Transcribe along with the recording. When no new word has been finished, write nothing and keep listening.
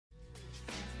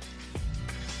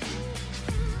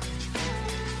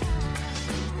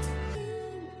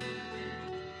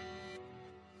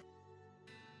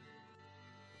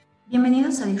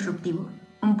Bienvenidos a Disruptivo,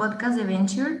 un podcast de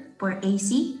Venture por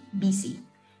AC/BC.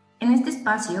 En este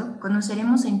espacio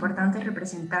conoceremos a importantes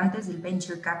representantes del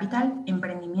Venture Capital,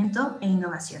 emprendimiento e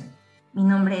innovación. Mi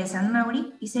nombre es Anne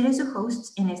Mauri y seré su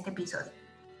host en este episodio.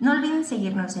 No olviden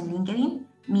seguirnos en LinkedIn,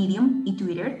 Medium y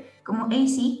Twitter como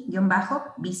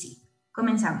AC-BC.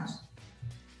 Comenzamos.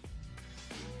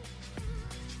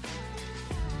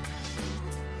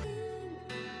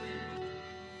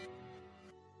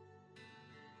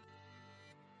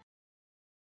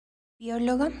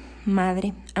 Bióloga,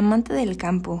 madre, amante del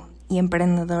campo y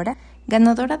emprendedora,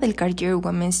 ganadora del Career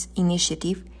Women's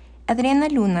Initiative, Adriana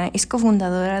Luna es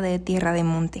cofundadora de Tierra de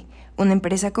Monte, una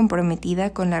empresa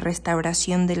comprometida con la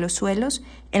restauración de los suelos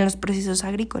en los procesos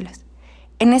agrícolas.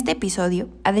 En este episodio,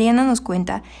 Adriana nos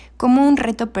cuenta cómo un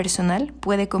reto personal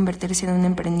puede convertirse en un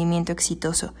emprendimiento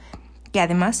exitoso, que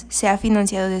además se ha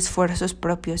financiado de esfuerzos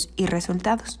propios y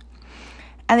resultados.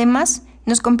 Además,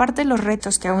 nos comparte los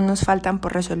retos que aún nos faltan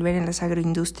por resolver en las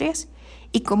agroindustrias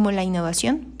y cómo la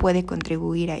innovación puede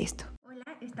contribuir a esto. Hola,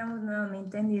 estamos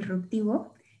nuevamente en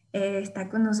Disruptivo. Está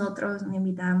con nosotros una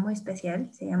invitada muy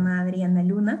especial, se llama Adriana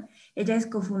Luna. Ella es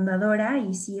cofundadora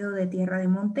y CEO de Tierra de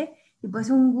Monte. Y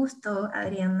pues un gusto,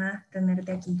 Adriana,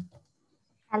 tenerte aquí.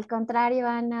 Al contrario,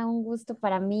 Ana, un gusto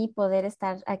para mí poder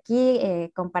estar aquí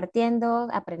compartiendo,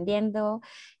 aprendiendo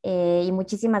y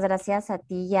muchísimas gracias a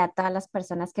ti y a todas las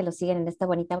personas que lo siguen en esta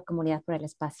bonita comunidad por el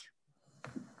espacio.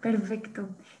 Perfecto.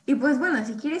 Y pues bueno,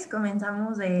 si quieres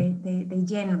comenzamos de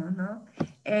lleno, ¿no?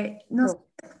 Nos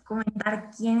puedes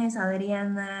comentar quién es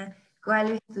Adriana,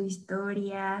 cuál es tu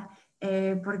historia,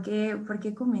 por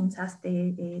qué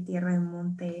comenzaste Tierra de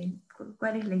Monte,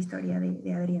 cuál es la historia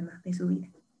de Adriana, de su vida.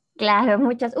 Claro,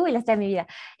 muchas. Uy, la está en mi vida.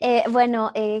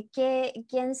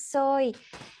 ¿Quién soy?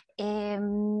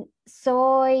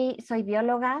 Soy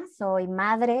bióloga, soy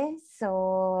madre,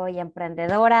 soy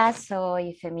emprendedora,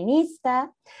 soy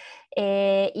feminista.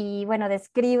 Y bueno,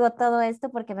 describo todo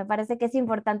esto porque me parece que es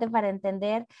importante para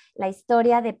entender la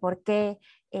historia de por qué,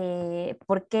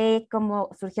 cómo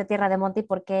surgió Tierra de Monte y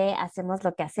por qué hacemos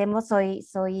lo que hacemos.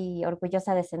 Soy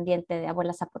orgullosa descendiente de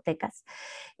abuelas zapotecas.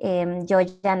 Yo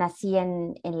ya nací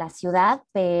en la ciudad,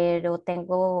 pero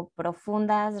tengo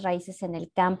profundas raíces en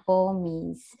el campo,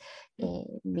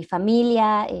 mi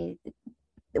familia.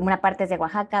 Una parte es de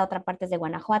Oaxaca, otra parte es de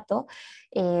Guanajuato,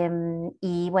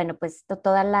 y bueno, pues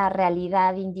toda la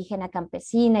realidad indígena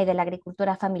campesina y de la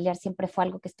agricultura familiar siempre fue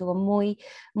algo que estuvo muy,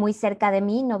 muy cerca de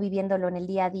mí, no viviéndolo en el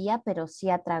día a día, pero sí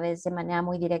a través de manera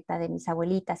muy directa de mis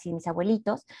abuelitas y mis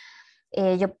abuelitos.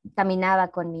 Yo caminaba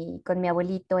con mi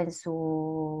abuelito en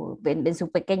su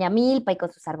pequeña milpa y con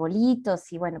sus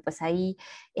arbolitos, y bueno, pues ahí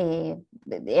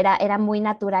era muy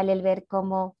natural el ver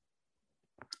cómo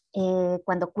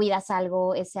cuando cuidas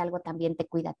algo, ese algo también te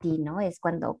cuida a ti, ¿no? Es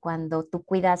cuando tú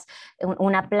cuidas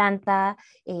una planta,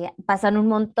 pasan un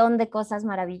montón de cosas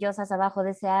maravillosas abajo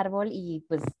de ese árbol y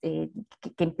pues que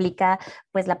implica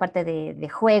pues la parte de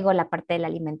juego, la parte de la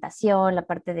alimentación, la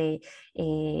parte de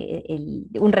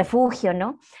un refugio,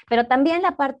 ¿no? Pero también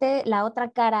la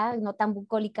otra cara, no tan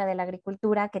bucólica de la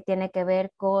agricultura, que tiene que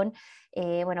ver con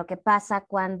bueno, qué pasa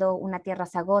cuando una tierra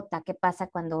se agota, qué pasa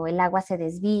cuando el agua se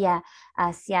desvía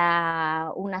hacia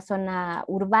una zona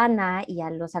urbana y a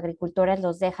los agricultores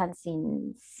los dejan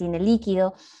sin el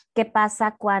líquido. ¿Qué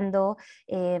pasa cuando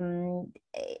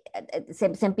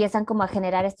se empiezan como a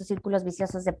generar estos círculos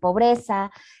viciosos de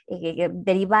pobreza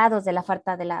derivados de la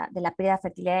falta de la pérdida de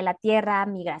fertilidad de la tierra,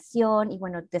 migración y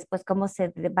bueno, después cómo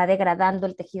se va degradando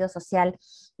el tejido social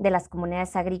de las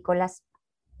comunidades agrícolas?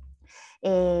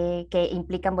 Que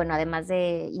implican, bueno, además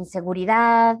de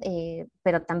inseguridad,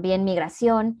 pero también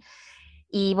migración.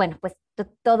 Y bueno, pues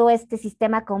todo este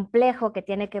sistema complejo que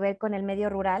tiene que ver con el medio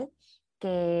rural,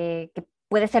 que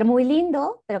puede ser muy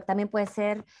lindo, pero también puede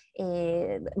ser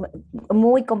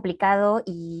muy complicado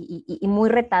y muy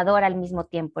retador al mismo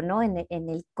tiempo, ¿no? En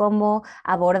el cómo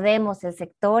abordemos el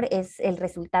sector es el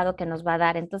resultado que nos va a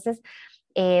dar. Entonces,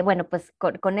 bueno, pues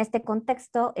con este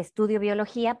contexto estudio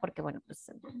biología, porque bueno,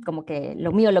 pues como que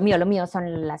lo mío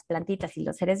son las plantitas y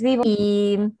los seres vivos.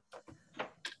 Y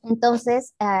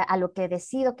entonces, a lo que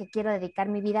decido que quiero dedicar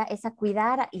mi vida es a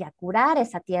cuidar y a curar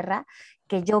esa tierra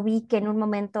que yo vi que en un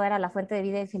momento era la fuente de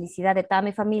vida y felicidad de toda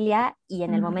mi familia y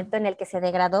en el momento en el que se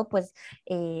degradó, pues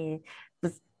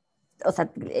o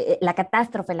sea, la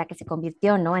catástrofe en la que se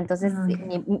convirtió, ¿no? Entonces,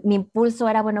 mi impulso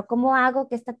era, bueno, ¿cómo hago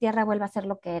que esta tierra vuelva a ser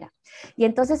lo que era? Y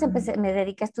entonces me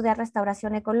dediqué a estudiar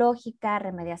restauración ecológica,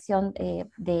 remediación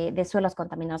de suelos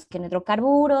contaminados con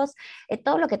hidrocarburos,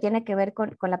 todo lo que tiene que ver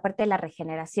con la parte de la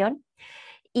regeneración.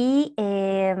 Y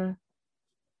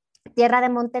Tierra de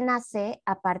Monte nace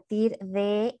a partir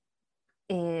de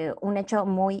un hecho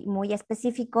muy, muy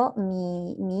específico.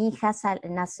 Mi hija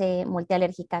nace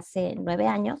multialérgica hace 9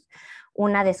 años.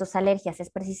 Una de sus alergias es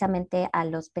precisamente a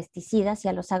los pesticidas y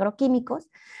a los agroquímicos.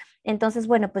 Entonces,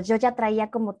 bueno, pues yo ya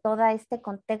traía como todo este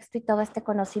contexto y todo este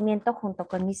conocimiento junto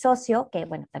con mi socio, que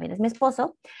bueno, también es mi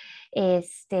esposo.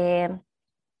 Este,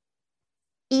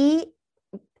 y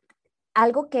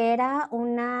algo que era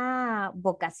una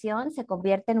vocación se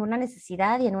convierte en una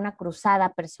necesidad y en una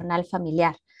cruzada personal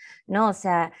familiar, ¿no? O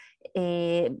sea,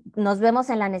 nos vemos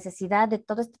en la necesidad de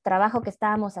todo este trabajo que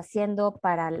estábamos haciendo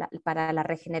para la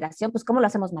regeneración, pues ¿cómo lo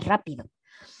hacemos más rápido?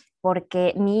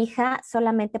 Porque mi hija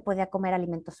solamente podía comer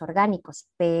alimentos orgánicos,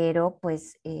 pero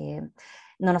pues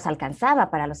no nos alcanzaba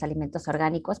para los alimentos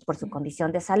orgánicos por su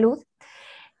condición de salud,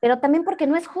 pero también porque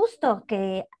no es justo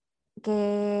que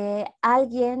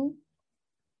alguien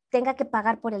tenga que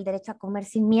pagar por el derecho a comer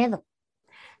sin miedo.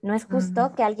 No es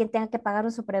justo que alguien tenga que pagar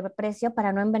un superprecio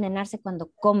para no envenenarse cuando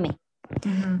come.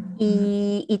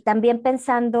 Y también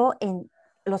pensando en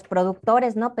los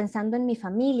productores, ¿no? Pensando en mi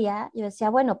familia, yo decía,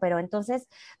 bueno, pero entonces,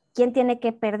 ¿quién tiene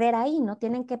que perder ahí? ¿No?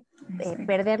 Tienen que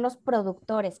perder los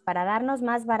productores para darnos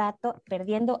más barato,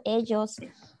 perdiendo ellos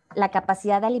la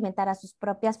capacidad de alimentar a sus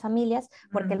propias familias,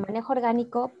 porque el manejo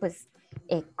orgánico, pues,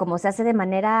 como se hace de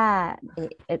manera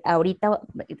ahorita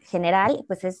general,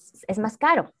 pues es más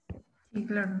caro. Sí,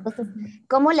 claro. Entonces,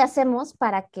 ¿cómo le hacemos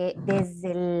para que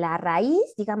desde la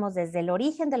raíz, digamos, desde el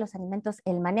origen de los alimentos,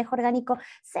 el manejo orgánico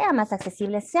sea más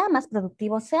accesible, sea más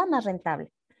productivo, sea más rentable?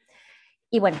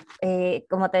 Y bueno,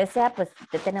 como te decía, pues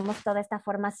tenemos toda esta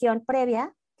formación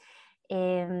previa.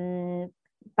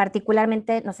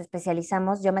 Particularmente nos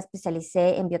especializamos, yo me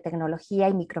especialicé en biotecnología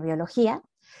y microbiología,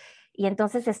 y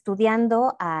entonces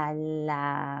estudiando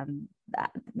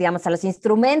digamos, a los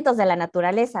instrumentos de la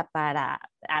naturaleza para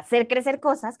hacer crecer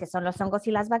cosas, que son los hongos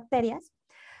y las bacterias,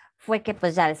 fue que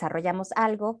pues ya desarrollamos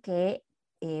algo que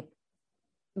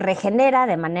regenera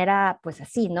de manera, pues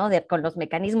así, ¿no? Con los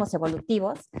mecanismos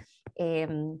evolutivos eh,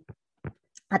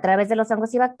 a través de los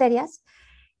hongos y bacterias,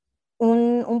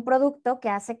 un producto que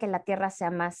hace que la tierra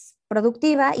sea más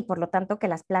productiva y por lo tanto que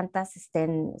las plantas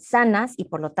estén sanas y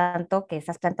por lo tanto que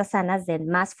esas plantas sanas den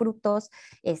más frutos,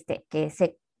 que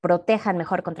se protejan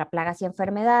mejor contra plagas y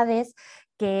enfermedades,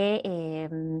 que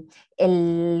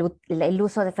el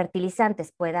uso de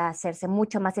fertilizantes pueda hacerse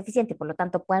mucho más eficiente y por lo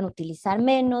tanto puedan utilizar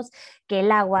menos, que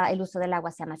el uso del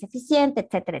agua sea más eficiente,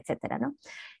 etcétera, etcétera, ¿no?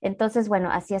 Entonces,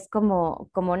 bueno, así es como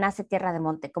nace Tierra de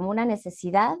Monte, como una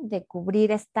necesidad de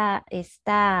cubrir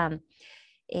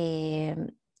eh,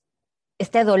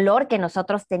 este dolor que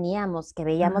nosotros teníamos, que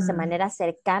veíamos de manera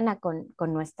cercana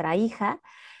con nuestra hija,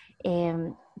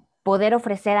 eh, poder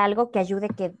ofrecer algo que ayude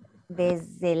que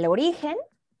desde el origen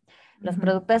los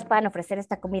productores puedan ofrecer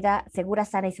esta comida segura,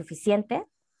 sana y suficiente,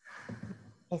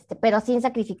 pero sin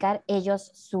sacrificar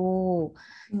ellos su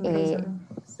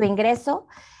ingreso.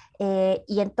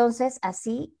 Y entonces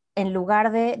así, en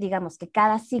lugar de, digamos, que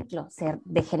cada ciclo se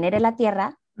degenere la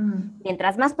tierra,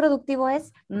 mientras más productivo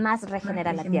es, más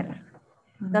regenera la tierra.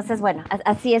 Entonces, bueno,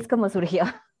 así es como surgió.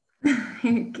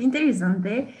 Qué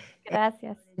interesante.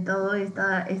 Gracias. Toda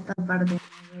esta parte.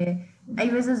 Hay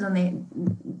veces donde,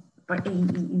 y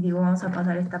digo, vamos a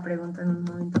pasar esta pregunta en un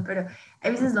momento, pero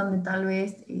hay veces donde tal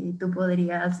vez tú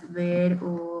podrías ver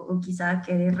o quizá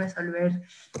querer resolver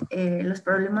los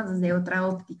problemas desde otra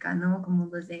óptica, ¿no? Como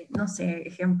desde, no sé,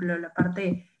 ejemplo, la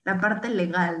parte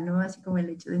legal, ¿no? Así como el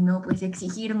hecho de, no, pues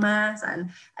exigir más al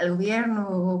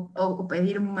gobierno o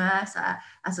pedir más a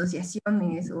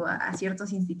asociaciones o a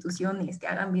ciertas instituciones que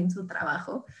hagan bien su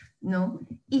trabajo, ¿no?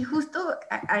 Y justo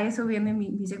a eso viene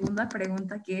mi segunda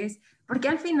pregunta, que es, ¿por qué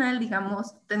al final,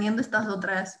 digamos, teniendo estas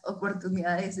otras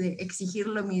oportunidades de exigir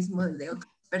lo mismo desde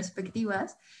otras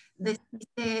perspectivas,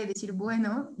 decidiste decir,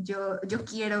 bueno, yo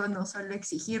quiero no solo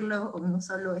exigirlo o no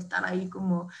solo estar ahí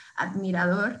como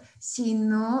admirador,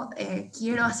 sino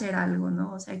quiero hacer algo,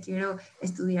 ¿no? O sea, quiero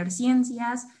estudiar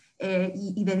ciencias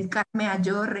y dedicarme a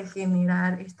yo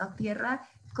regenerar esta tierra.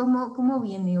 ¿Cómo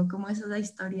viene o cómo es esa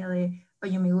historia de,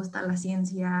 oye, me gusta la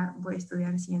ciencia, voy a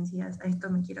estudiar ciencias, a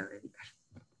esto me quiero dedicar?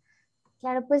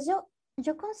 Claro, pues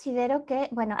yo considero que,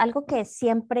 bueno, algo que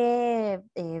siempre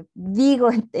digo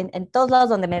en todos lados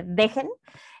donde me dejen,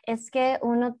 es que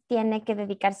uno tiene que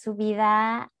dedicar su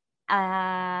vida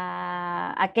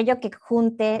a aquello que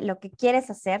junte lo que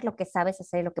quieres hacer, lo que sabes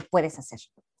hacer y lo que puedes hacer.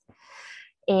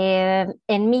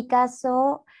 En mi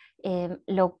caso,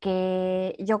 lo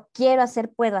que yo quiero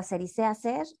hacer, puedo hacer y sé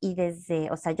hacer, y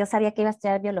o sea, yo sabía que iba a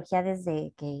estudiar biología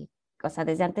o sea,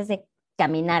 desde antes de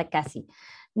caminar casi.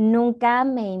 Nunca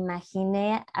me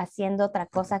imaginé haciendo otra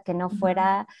cosa que no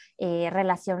fuera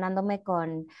relacionándome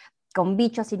con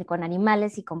bichos y con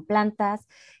animales y con plantas.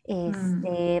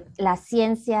 Las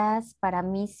ciencias para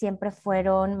mí siempre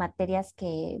fueron materias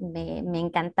que me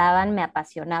encantaban, me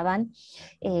apasionaban,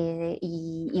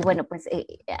 y bueno, pues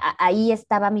ahí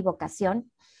estaba mi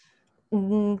vocación.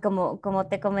 Como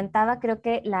te comentaba, creo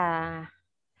que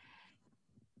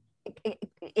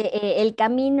el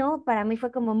camino para mí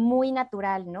fue como muy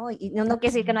natural, ¿no? Y no quiere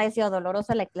decir que no haya sido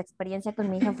doloroso, la experiencia con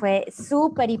mi hija fue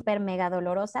súper, hiper, mega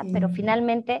dolorosa, pero Sí.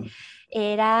 finalmente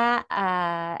era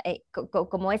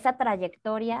como esa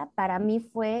trayectoria para mí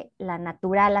fue la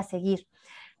natural a seguir.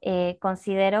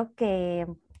 Considero que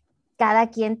cada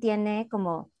quien tiene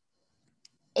como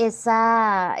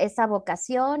esa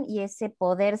vocación y ese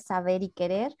poder saber y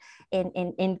querer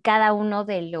en cada uno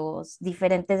de las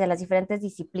diferentes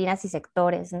disciplinas y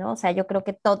sectores, ¿no? O sea, yo creo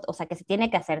que todo, o sea, que se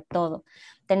tiene que hacer todo.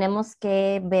 Tenemos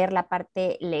que ver la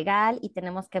parte legal y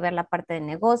tenemos que ver la parte de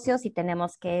negocios y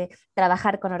tenemos que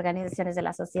trabajar con organizaciones de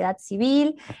la sociedad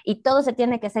civil y todo se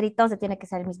tiene que hacer y todo se tiene que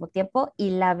hacer al mismo tiempo. Y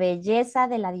la belleza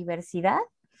de la diversidad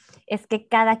es que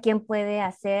cada quien puede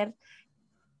hacer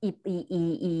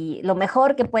y lo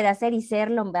mejor que puede hacer y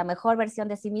ser la mejor versión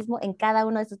de sí mismo en cada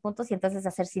uno de sus puntos y entonces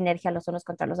hacer sinergia los unos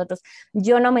contra los otros.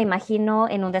 Yo no me imagino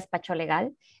en un despacho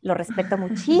legal, lo respeto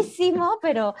muchísimo,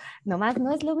 pero nomás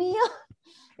no es lo mío.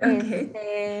 Ok.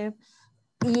 Este,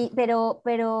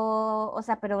 o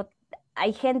sea, pero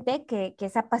hay gente que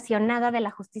es apasionada de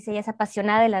la justicia y es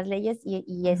apasionada de las leyes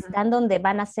y están donde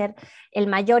van a hacer el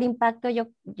mayor impacto. Yo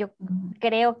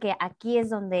creo que aquí es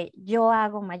donde yo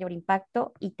hago mayor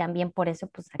impacto y también por eso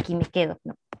pues aquí me quedo,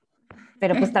 ¿no?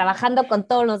 Pero pues trabajando con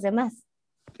todos los demás.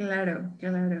 Claro,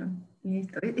 claro.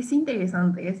 Listo. Es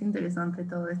interesante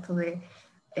todo esto de,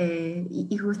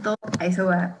 y justo a eso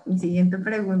va mi siguiente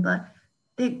pregunta,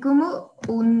 de cómo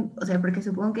o sea, porque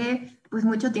supongo que pues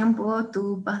mucho tiempo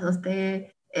tú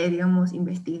pasaste, digamos,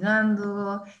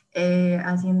 investigando,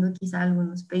 haciendo quizá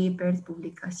algunos papers,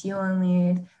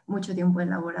 publicaciones, mucho tiempo en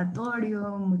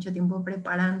laboratorio, mucho tiempo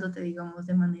preparándote, digamos,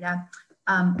 de manera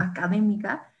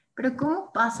académica. Pero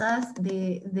 ¿cómo pasas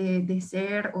de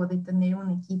ser o de tener un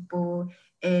equipo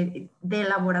de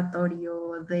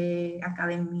laboratorio, de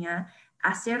academia,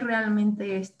 a ser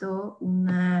realmente esto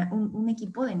un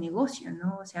equipo de negocio,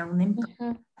 ¿no? O sea, una empresa.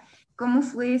 Ujú. ¿Cómo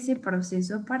fue ese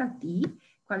proceso para ti?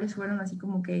 ¿Cuáles fueron así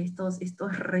como que estos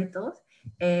retos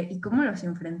y cómo los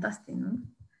enfrentaste, ¿no?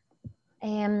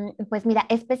 Pues mira,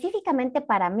 específicamente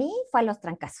para mí fue a los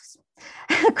trancazos.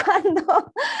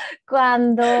 Cuando,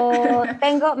 cuando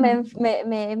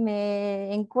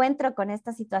me encuentro con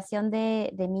esta situación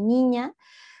de mi niña,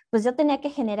 pues yo tenía que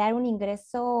generar un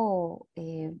ingreso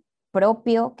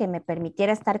propio que me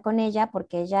permitiera estar con ella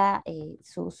porque ella,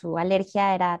 su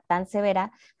alergia era tan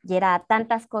severa y era a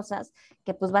tantas cosas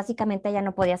que pues básicamente ella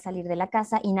no podía salir de la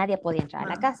casa y nadie podía entrar a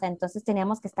la Wow. casa, entonces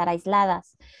teníamos que estar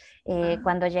aisladas. Ah.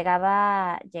 Cuando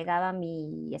llegaba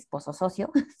mi esposo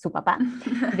socio, su papá,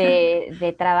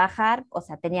 de trabajar, o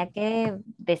sea, tenía que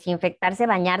desinfectarse,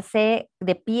 bañarse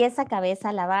de pies a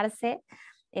cabeza, lavarse,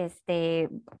 este,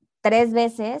 3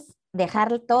 veces,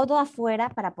 dejar todo afuera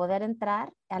para poder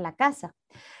entrar a la casa.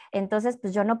 Entonces,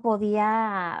 pues yo no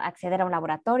podía acceder a un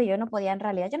laboratorio, yo no podía, en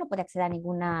realidad, yo no podía acceder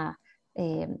a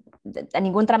eh, a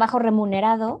ningún trabajo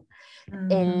remunerado.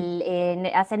 Ujú.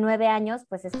 Hace 9 años,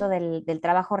 pues esto del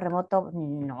trabajo remoto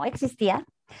no existía.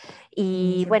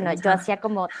 Ni Y se bueno, yo pensaba. hacía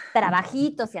como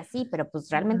trabajitos y así, pero pues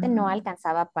realmente no Ujú.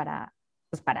 alcanzaba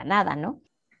pues para nada, ¿no?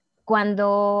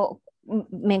 Cuando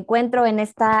me encuentro en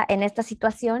esta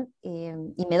situación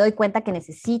y me doy cuenta que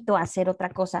necesito hacer otra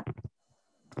cosa,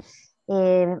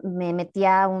 me metí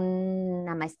a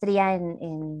una maestría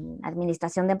en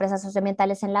Administración de Empresas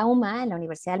Socioambientales en la UMA, en la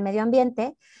Universidad del Medio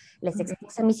Ambiente. Les Ok.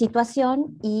 expuse mi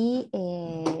situación y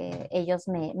ellos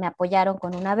me apoyaron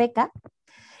con una beca.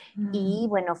 Y Mm.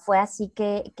 bueno, fue así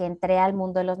que entré al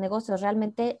mundo de los negocios.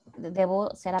 Realmente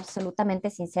debo ser absolutamente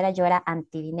sincera, yo era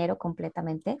antidinero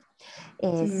completamente.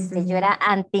 Sí, sí, Yo sí. era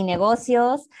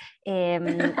antinegocios, Sí,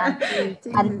 sí,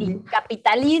 sí.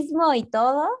 anticapitalismo y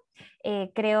todo.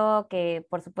 Creo que,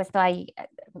 por supuesto, hay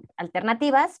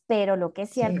alternativas, pero lo que es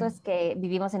cierto Sí. es que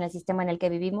vivimos en el sistema en el que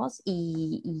vivimos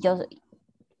y yo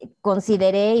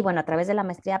consideré, y bueno, a través de la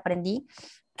maestría aprendí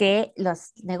que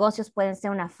los negocios pueden ser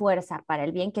una fuerza para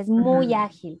el bien, que es muy Ujú.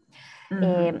 ágil.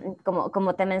 Ujú.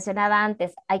 Como te mencionaba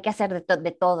antes, hay que hacer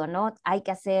de todo, ¿no? Hay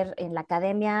que hacer en la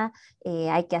academia,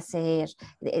 hay que hacer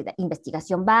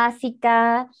investigación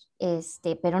básica,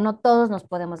 pero no todos nos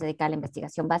podemos dedicar a la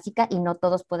investigación básica y no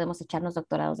todos podemos echarnos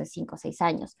doctorados de 5 o 6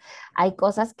 años. Hay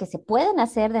cosas que se pueden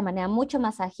hacer de manera mucho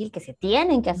más ágil, que se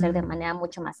tienen que hacer de Ujú. manera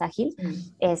mucho más ágil.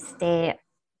 Sí. Este,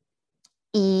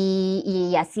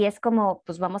 Y así es como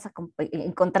pues vamos a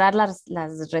encontrar las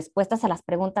respuestas a las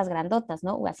preguntas grandotas,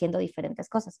 ¿no? O haciendo diferentes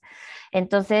cosas.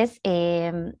 Entonces,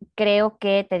 creo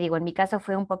que, te digo, en mi caso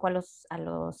fue un poco pues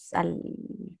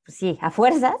sí, a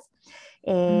fuerzas. Ujú,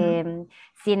 Em,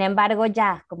 Sin embargo,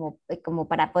 ya como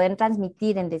para poder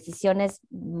transmitir en decisiones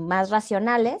más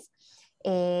racionales,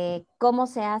 ¿cómo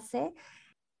se hace?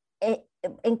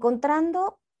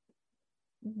 Encontrando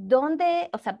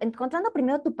o sea, encontrando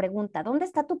primero tu pregunta, ¿dónde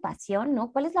está tu pasión,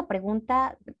 no? ¿Cuál es la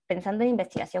pregunta, pensando en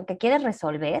investigación, que quieres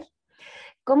resolver?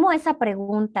 ¿Cómo esa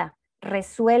pregunta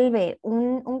resuelve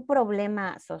un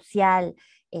problema social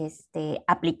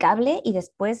aplicable y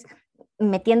después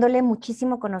metiéndole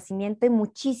muchísimo conocimiento y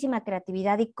muchísima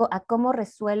creatividad a cómo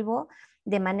resuelvo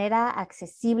de manera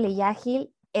accesible y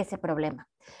ágil ese problema?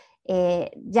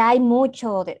 Ya hay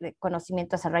mucho de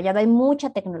conocimiento desarrollado, hay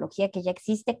mucha tecnología que ya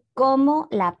existe, cómo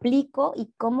la aplico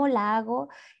y cómo la hago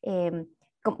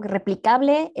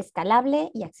replicable, escalable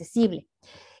y accesible.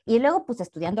 Y luego, pues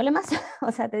estudiándole más,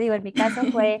 o sea, te digo, en mi caso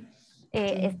fue, sí.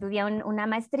 estudié una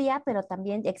maestría, pero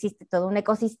también existe todo un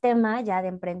ecosistema ya de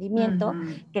emprendimiento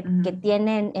Ujú, que ujú.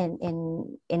 tienen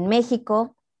en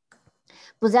México,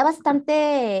 pues ya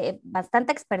bastante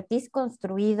expertise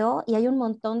construido y hay un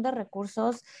montón de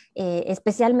recursos,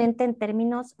 especialmente en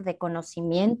términos de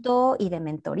conocimiento y de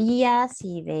mentorías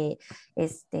y de,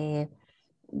 este,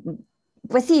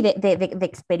 pues sí, de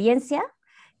experiencia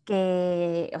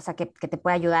o sea, que te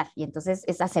puede ayudar. Y entonces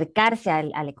es acercarse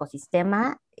al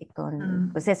ecosistema con,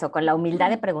 Mm. pues eso, con la humildad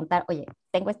de preguntar, oye,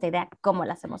 tengo esta idea, ¿cómo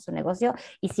la hacemos un negocio?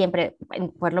 Y siempre,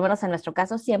 por lo menos en nuestro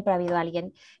caso, siempre ha habido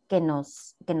alguien que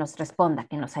nos responda,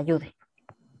 que nos ayude.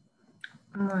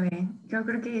 Muy bien, yo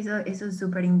creo que eso es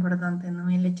súper importante, ¿no?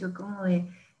 El hecho como de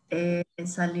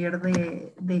salir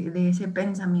de ese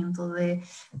pensamiento de,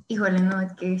 híjole, no,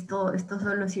 es que esto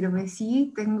solo sirve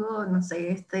si tengo, no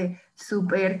sé, este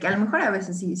súper, que a lo mejor a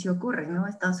veces sí ocurre, ¿no?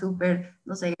 Esta súper,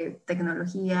 no sé,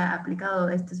 tecnología aplicado,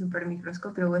 este súper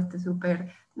microscopio o este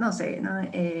súper, no sé, ¿no?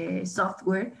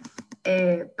 Software.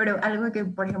 Pero algo que,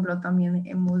 por ejemplo, también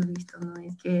hemos visto, ¿no?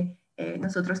 Es que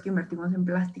nosotros que invertimos en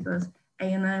plásticos,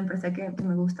 hay una empresa que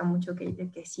me gusta mucho,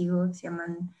 que sigo, que se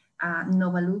llaman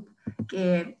Novaloop,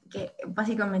 que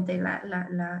básicamente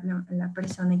la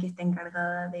persona que está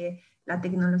encargada de la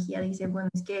tecnología dice, bueno,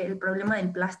 es que el problema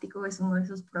del plástico es uno de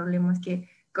esos problemas que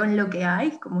con lo que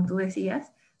hay, como tú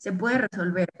decías, se puede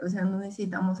resolver. O sea, no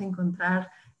necesitamos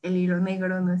encontrar el hilo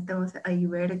negro, no estamos ahí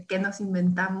ver qué nos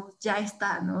inventamos, ya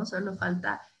está, ¿no? Solo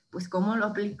falta pues cómo lo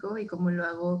aplico y cómo lo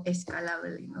hago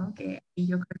escalable, ¿no? Que y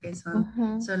yo creo que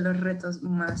Ujú. son los retos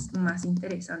más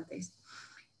interesantes.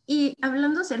 Y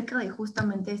hablando acerca de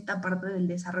justamente esta parte del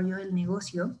desarrollo del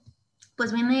negocio,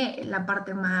 pues viene la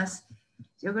parte más,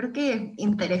 yo creo que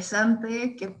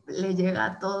interesante, que le llega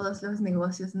a todos los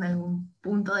negocios en algún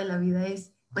punto de la vida,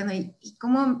 es, bueno, ¿y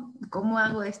cómo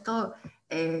hago esto?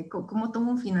 ¿Cómo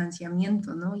tomo un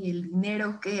financiamiento, ¿no? Y el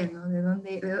dinero, ¿qué, no? De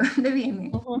dónde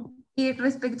viene? Ujú. Y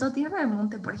respecto a Tierra de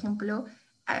Monte, por ejemplo,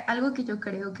 algo que yo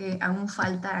creo que aún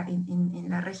falta en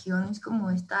la región es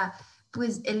como esta,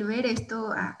 pues el ver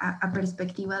esto a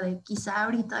perspectiva de quizá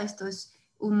ahorita esto es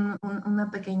una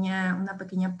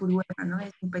pequeña prueba, ¿no?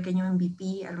 Es un pequeño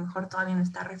MVP, a lo mejor todavía no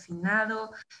está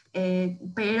refinado,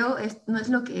 pero no es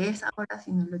lo que es ahora,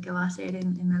 sino lo que va a ser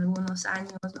en algunos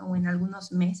años, ¿no? O en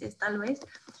algunos meses tal vez,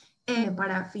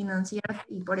 para financiar,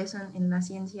 y por eso en la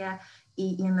ciencia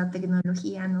y en la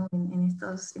tecnología, ¿no? En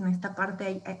esta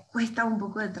parte cuesta un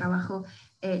poco de trabajo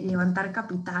levantar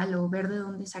capital o ver de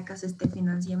dónde sacas este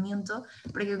financiamiento,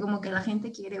 porque como que la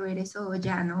gente quiere ver eso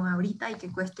ya, ¿no? Ahorita y que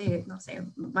cueste, no sé,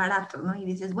 barato, ¿no? Y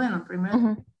dices, bueno, primero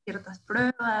Ujú. ciertas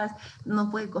pruebas, no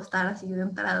puede costar así de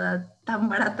entrada tan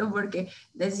barato porque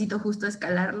necesito justo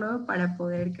escalarlo para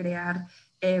poder crear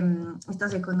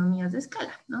estas economías de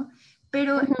escala, ¿no?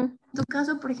 Pero Ujú. tu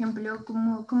caso, por ejemplo,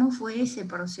 ¿cómo fue ese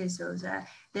proceso? O sea,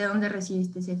 ¿de dónde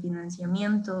recibiste ese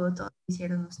financiamiento? ¿Todo lo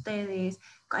hicieron ustedes?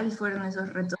 ¿Cuáles fueron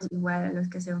esos retos igual a los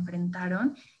que se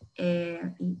enfrentaron?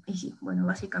 Y sí, bueno,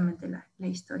 básicamente la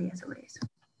historia sobre eso.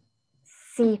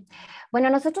 Sí, bueno,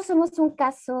 nosotros somos un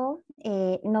caso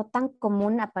no tan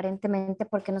común aparentemente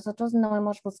porque nosotros no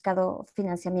hemos buscado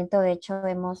financiamiento, de hecho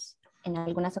hemos en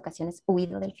algunas ocasiones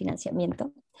huido del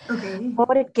financiamiento Ok.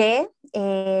 porque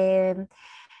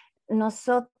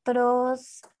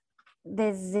nosotros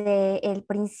desde el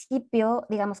principio,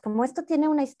 digamos, como esto tiene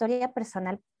una historia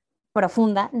personal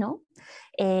profunda, ¿no?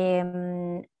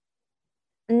 Em,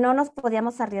 no nos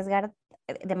podíamos arriesgar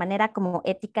de manera como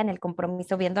ética en el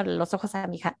compromiso, viendo los ojos a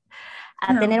mi hija,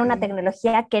 a Ah, tener ok. una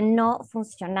tecnología que no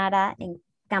funcionara en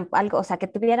campo, algo, o sea, que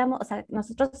tuviéramos, o sea,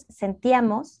 nosotros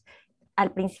sentíamos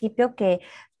al principio que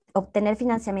obtener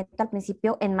financiamiento al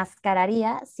principio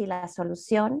enmascararía si la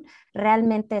solución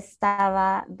realmente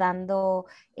estaba dando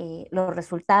los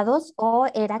resultados o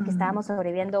era que estábamos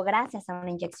sobreviviendo gracias a una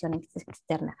inyección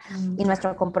externa. Y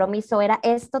nuestro compromiso era,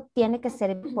 esto tiene que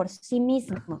ser por sí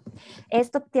mismo,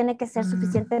 esto tiene que ser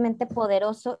suficientemente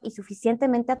poderoso y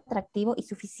suficientemente atractivo y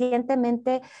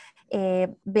suficientemente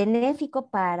benéfico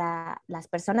para las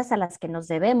personas a las que nos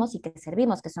debemos y que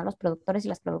servimos, que son los productores y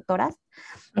las productoras,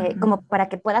 como para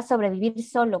que pueda sobrevivir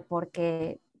solo,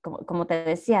 porque, como te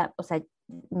decía, o sea,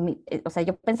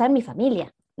 yo pensaba en mi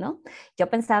familia, ¿no?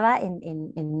 Yo pensaba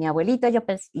en mi abuelito,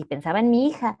 y pensaba en mi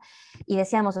hija, y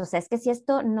decíamos, o sea, es que si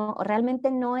esto no,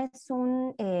 realmente no es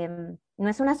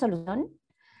una solución,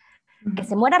 que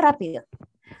se muera rápido,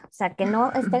 o sea, que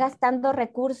no esté gastando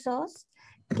recursos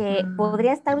que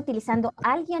podría estar utilizando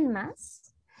alguien más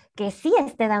que sí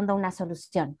esté dando una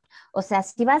solución. O sea,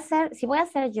 si voy a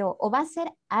ser yo o va a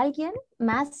ser alguien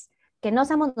más que no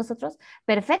seamos nosotros,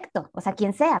 perfecto, o sea,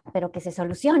 quien sea, pero que se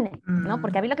solucione, ¿no?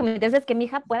 Porque a mí lo que me interesa es que mi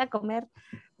hija pueda comer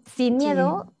sin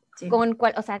miedo, sí.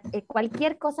 o sea,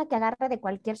 cualquier cosa que agarre de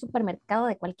cualquier supermercado,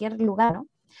 de cualquier lugar, ¿no?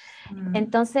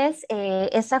 Entonces,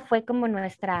 esa fue como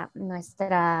nuestro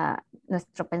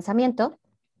pensamiento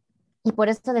y por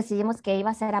eso decidimos que iba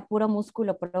a ser a puro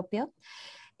músculo propio.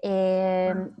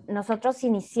 Nosotros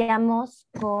iniciamos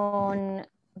con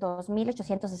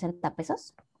 2,860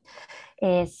 pesos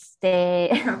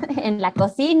en la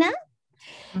cocina.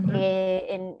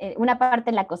 En una parte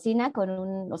en la cocina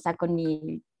o sea, con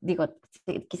mi, digo,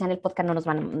 quizá en el podcast no nos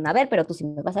van a ver, pero tú sí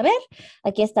me vas a ver.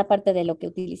 Aquí esta parte de lo que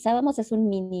utilizábamos es un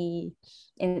mini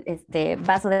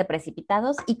vaso de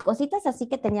precipitados y cositas así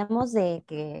que teníamos de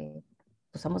que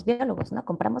pues somos biólogos, ¿no?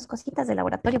 Compramos cositas de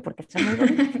laboratorio porque son muy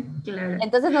bonitas. Claro.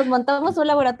 Entonces nos montamos un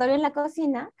laboratorio en la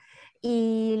cocina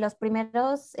y los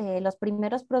primeros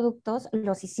productos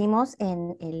los hicimos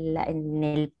en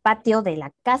el patio de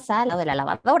la casa, al lado de la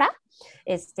lavadora,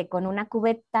 con una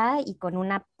cubeta y con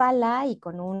una pala y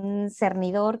con un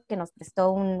cernidor que nos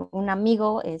prestó un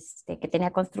amigo que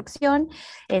tenía construcción,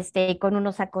 y con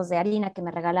unos sacos de harina que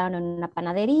me regalaron en una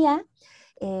panadería.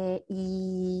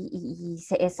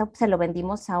 Eso se lo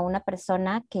vendimos a una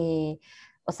persona que,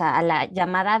 o sea, a la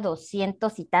llamada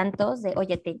 200 y tantos de,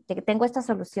 oye, tengo esta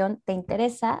solución, ¿te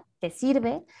interesa? ¿Te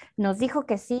sirve? Nos dijo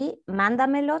que sí,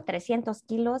 mándamelo, 300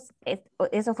 kilos.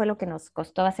 Eso fue lo que nos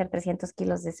costó hacer 300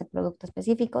 kilos de ese producto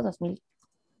específico,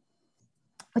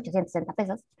 2,860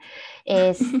 pesos.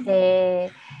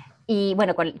 Y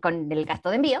bueno, con el gasto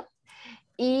de envío.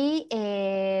 Y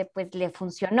pues le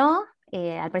funcionó.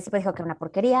 Al principio dijo que era una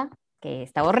porquería, que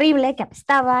estaba horrible, que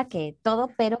apestaba, que todo,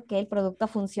 pero que el producto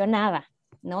funcionaba,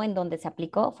 ¿no? En donde se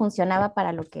aplicó, funcionaba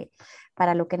para lo que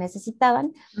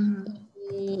necesitaban.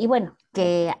 Y bueno,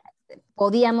 que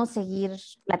podíamos seguir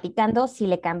platicando si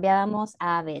le cambiábamos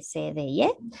A, B, C, D y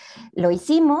E. Lo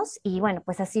hicimos y bueno,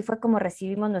 pues así fue como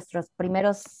recibimos nuestros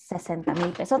primeros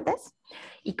 60,000 pesotes.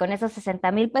 Y con esos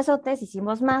 60,000 pesotes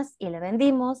hicimos más y le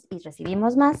vendimos y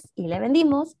recibimos más y le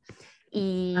vendimos.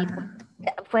 Y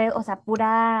fue, o sea,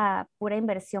 pura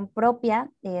inversión propia.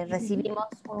 Recibimos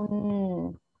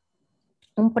un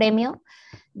premio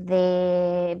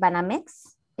de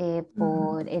Banamex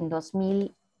en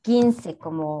 2015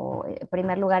 como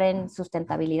primer lugar en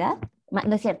sustentabilidad.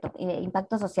 No es cierto,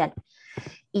 impacto social.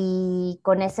 Y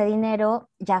con ese dinero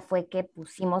ya fue que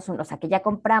pusimos, o sea, que ya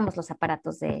compramos los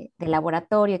aparatos de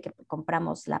laboratorio, que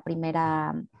compramos la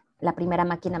primera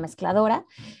máquina mezcladora,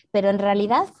 pero en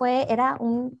realidad era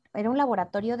un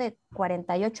laboratorio de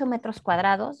 48 metros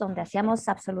cuadrados donde hacíamos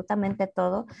absolutamente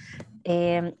todo.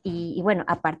 Y bueno,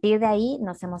 a partir de ahí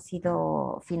nos hemos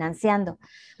ido financiando.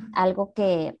 Algo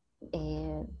que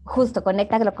justo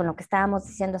conecta con lo que estábamos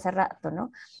diciendo hace rato, ¿no?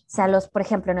 O sea, por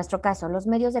ejemplo, en nuestro caso, los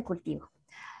medios de cultivo.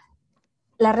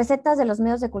 Las recetas de los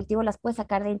medios de cultivo las puedes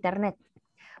sacar de internet.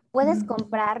 Puedes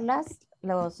comprarlas,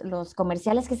 los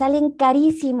comerciales que salen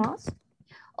carísimos,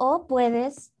 o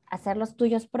puedes hacer los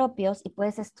tuyos propios y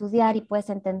puedes estudiar y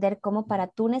puedes entender cómo para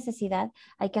tu necesidad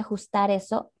hay que ajustar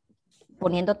eso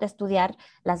poniéndote a estudiar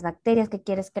las bacterias que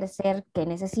quieres crecer, que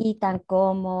necesitan,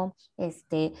 cómo,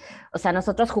 o sea,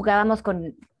 nosotros jugábamos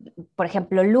con, por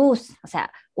ejemplo, luz, o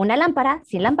sea, una lámpara,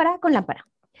 sin lámpara, con lámpara.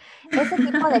 Ese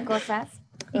tipo de cosas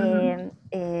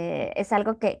es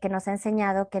algo que nos ha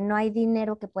enseñado que no hay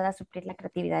dinero que pueda suplir la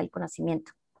creatividad del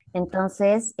conocimiento.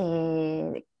 Entonces,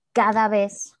 cada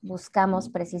vez buscamos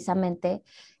precisamente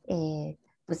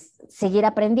pues, seguir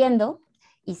aprendiendo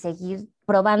y seguir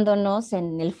probándonos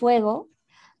en el fuego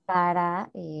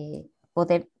para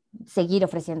poder seguir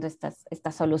ofreciendo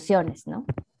estas soluciones, ¿no?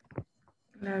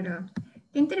 Claro.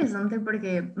 Qué interesante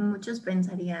porque muchos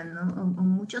pensarían, ¿no? O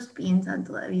muchos piensan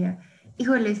todavía,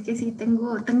 híjole, es que sí,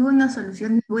 tengo una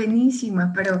solución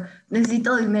buenísima, pero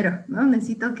necesito dinero, ¿no?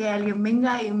 Necesito que alguien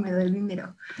venga y me dé el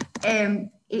dinero.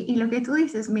 Y lo que tú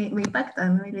dices me impacta,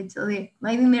 ¿no? El hecho de no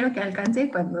hay dinero que alcance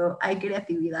cuando hay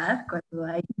creatividad, cuando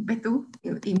hay ímpetu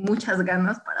y muchas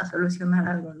ganas para solucionar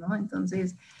algo, ¿no?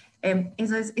 Entonces,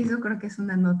 eso creo que es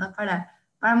una nota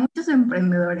para muchos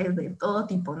emprendedores de todo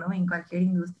tipo, ¿no? En cualquier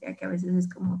industria, que a veces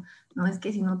es como, no, es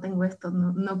que si no tengo esto,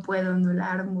 no puedo, no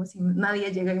la armo, si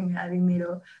nadie llega y me da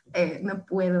dinero, no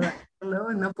puedo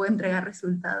hacerlo, no puedo entregar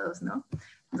resultados, ¿no?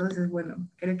 Entonces, bueno,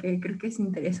 creo que es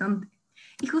interesante.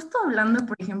 Y justo hablando,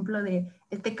 por ejemplo, de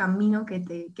este camino que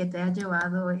te ha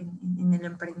llevado en el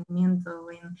emprendimiento,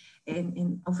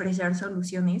 en ofrecer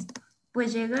soluciones,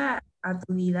 pues llega a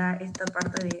tu vida esta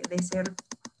parte de ser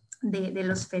de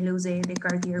los fellows de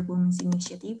Cartier Women's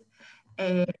Initiative.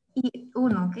 Y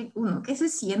 ¿qué se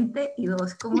siente? Y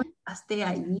dos, ¿cómo llegaste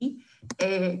allí?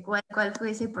 ¿Cuál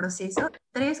fue ese proceso?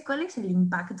 Tres, ¿cuál es el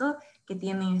impacto que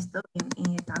tiene esto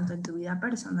tanto en tu vida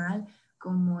personal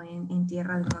como en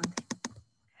Tierra del Monte?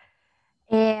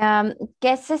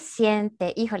 ¿Qué se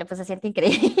siente? Híjole, pues se siente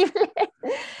increíble.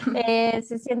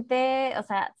 Se siente, o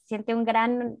sea, siente un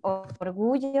gran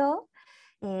orgullo,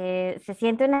 se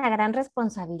siente una gran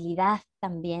responsabilidad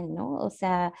también, ¿no? O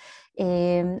sea,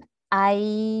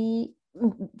 hay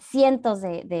cientos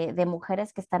de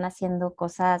mujeres que están haciendo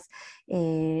cosas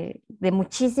de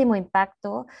muchísimo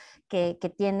impacto,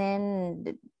 que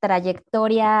tienen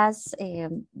trayectorias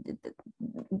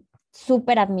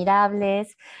súper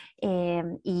admirables,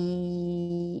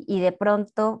 y de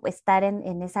pronto estar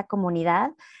en esa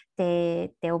comunidad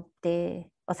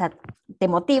o sea, te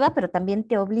motiva, pero también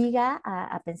te obliga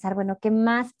a pensar, bueno, ¿qué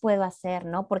más puedo hacer?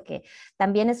 ¿No? Porque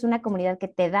también es una comunidad que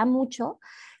te da mucho,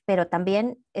 pero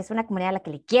también es una comunidad a la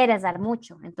que le quieres dar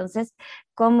mucho. Entonces,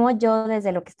 ¿cómo yo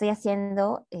desde lo que estoy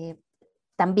haciendo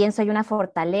también soy una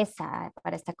fortaleza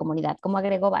para esta comunidad? ¿Cómo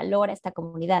agrego valor a esta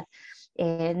comunidad?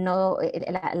 No,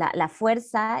 la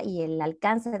fuerza y el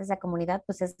alcance de esa comunidad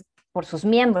pues es por sus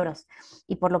miembros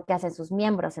y por lo que hacen sus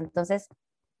miembros. Entonces,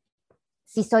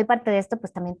 si soy parte de esto,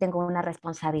 pues también tengo una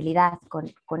responsabilidad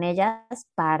con ellas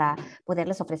para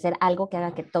poderles ofrecer algo que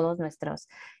haga que todas nuestras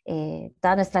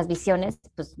visiones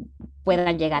pues,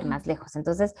 puedan llegar más lejos.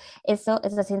 Entonces, eso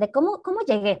es así de cómo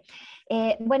llegué.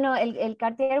 Bueno, el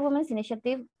Cartier Women's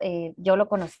Initiative, yo lo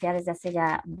conocía desde hace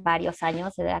ya varios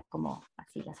años, era como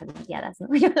así las Olimpiadas, ¿no?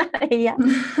 Yo la veía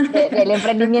del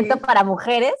emprendimiento Ok. para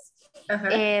mujeres, Ajá.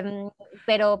 eh,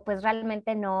 pero pues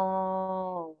realmente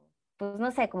no, pues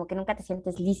no sé, como que nunca te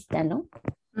sientes lista, ¿no?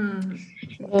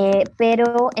 Sí.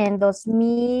 Pero en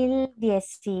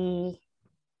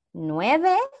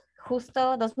 2019,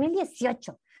 justo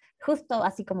 2018, justo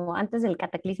así como antes del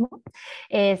cataclismo,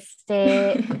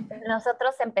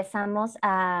 nosotros empezamos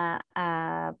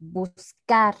a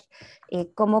buscar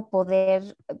cómo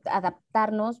poder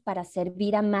adaptarnos para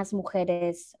servir a más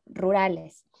mujeres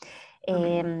rurales. Ok.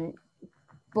 Em,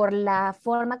 por la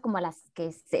forma como las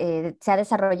que se ha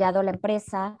desarrollado la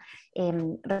empresa,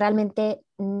 realmente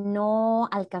no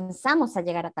alcanzamos a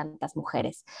llegar a tantas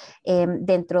mujeres.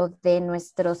 Dentro de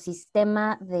nuestro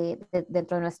sistema,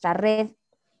 dentro de nuestra red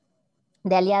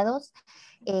de aliados,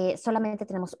 solamente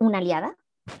tenemos una aliada,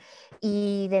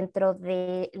 y dentro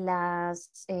de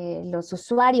los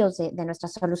usuarios de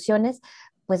nuestras soluciones,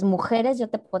 pues mujeres, yo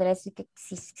te podría decir que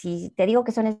si te digo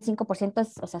que son el 5%,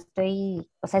 o sea,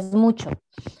 es mucho.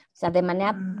 O sea, de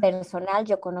manera personal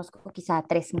yo conozco quizá a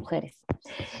 3 mujeres.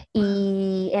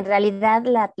 Y en realidad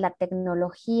la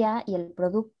tecnología y el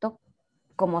producto,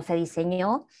 como se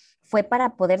diseñó, fue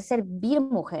para poder servir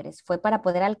mujeres, fue para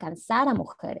poder alcanzar a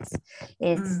mujeres.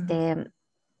 Este,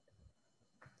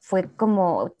 fue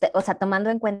como, o sea, tomando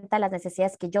en cuenta las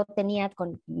necesidades que yo tenía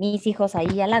con mis hijos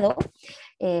ahí al lado,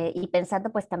 y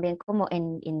pensando pues también como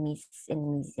en mis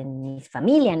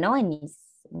familia, ¿no? En mis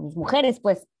mujeres,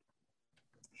 pues.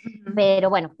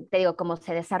 Pero bueno, te digo, como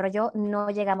se desarrolló,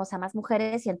 no llegamos a más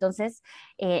mujeres y entonces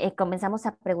comenzamos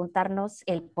a preguntarnos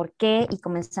el por qué y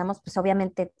comenzamos, pues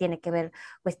obviamente tiene que ver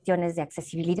cuestiones de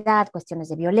accesibilidad, cuestiones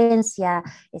de violencia,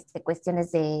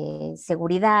 cuestiones de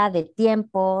seguridad, de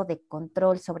tiempo, de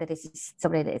control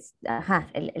ajá,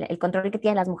 el control que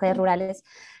tienen las mujeres rurales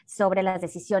sobre las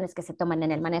decisiones que se toman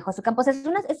en el manejo de su campo. O sea,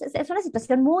 es una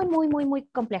situación muy, muy, muy, muy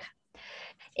compleja.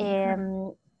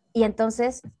 Y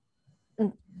entonces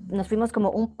nos fuimos como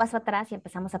un paso atrás y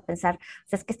empezamos a pensar, o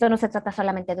sea, es que esto no se trata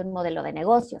solamente de un modelo de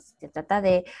negocios, se trata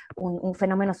de un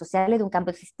fenómeno social y de un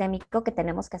cambio sistémico que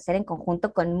tenemos que hacer en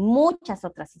conjunto con muchas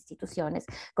otras instituciones,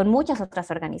 con muchas otras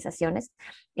organizaciones,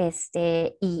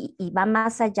 y va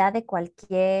más allá de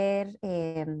cualquier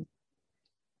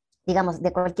digamos,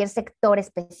 de cualquier sector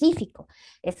específico.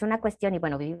 Es una cuestión, y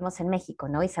bueno, vivimos en México,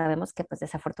 ¿no? Y sabemos que pues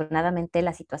desafortunadamente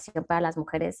la situación para las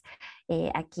mujeres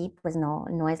aquí pues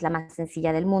no es la más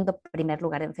sencilla del mundo. En primer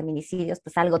lugar, en feminicidios,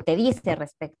 pues algo te dice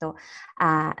respecto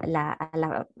a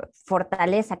la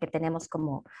fortaleza que tenemos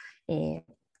como,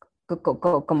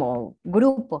 como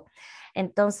grupo.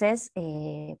 Entonces,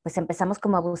 pues empezamos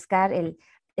como a buscar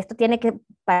esto tiene que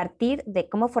partir de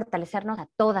cómo fortalecernos a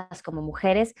todas como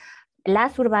mujeres,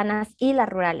 las urbanas y las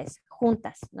rurales,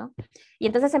 juntas, ¿no? Y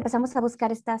entonces empezamos a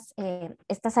buscar estas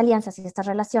alianzas y estas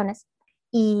relaciones.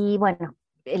 Y bueno,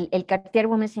 el Cartier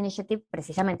Women's Initiative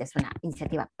precisamente es una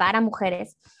iniciativa para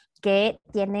mujeres que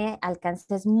tiene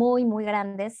alcances muy, muy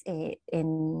grandes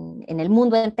en el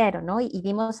mundo entero, ¿no? Y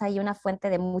vimos ahí una fuente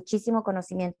de muchísimo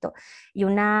conocimiento y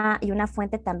una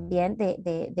fuente también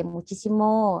de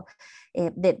muchísimo,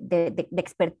 de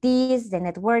expertise, de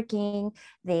networking,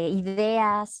 de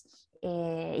ideas.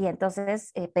 Y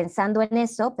entonces, pensando en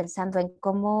eso, pensando en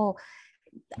cómo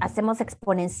hacemos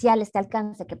exponencial este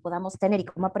alcance que podamos tener y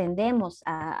cómo aprendemos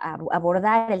a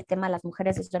abordar el tema de las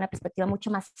mujeres desde una perspectiva mucho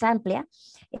más amplia,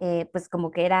 pues como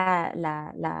que era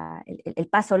el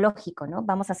paso lógico, ¿no?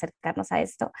 Vamos a acercarnos a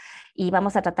esto y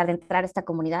vamos a tratar de entrar a esta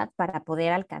comunidad para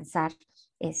poder alcanzar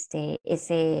ese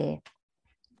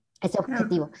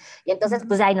objetivo. Y entonces,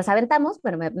 pues ahí nos aventamos,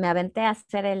 bueno, me aventé a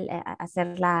hacer, a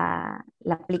hacer la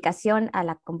aplicación a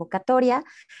la convocatoria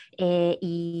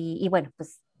y bueno,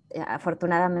 pues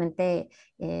afortunadamente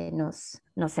nos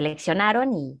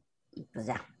seleccionaron y pues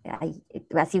ya, ahí,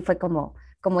 así fue como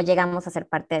llegamos a ser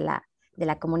parte de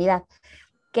la comunidad.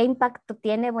 ¿Qué impacto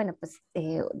tiene? Bueno, pues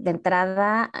de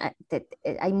entrada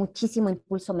hay muchísimo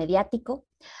impulso mediático,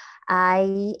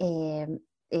 hay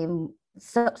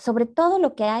sobre todo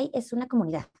lo que hay es una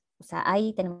comunidad. O sea,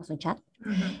 ahí tenemos un chat.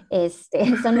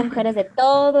 Ujú. Son mujeres de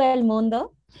todo el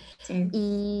mundo Sí,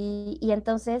 y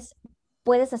entonces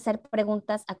puedes hacer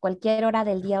preguntas a cualquier hora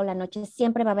del día o la noche.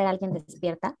 Siempre va a haber alguien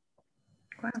despierta.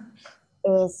 wow.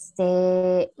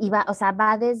 Y va, o sea,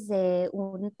 va desde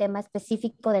un tema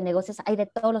específico de negocios, hay de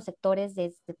todos los sectores,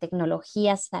 desde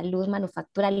tecnología, salud,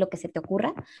 manufactura, lo que se te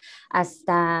ocurra,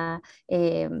 hasta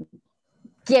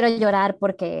quiero llorar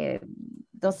porque,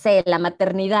 no sé, la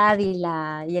maternidad y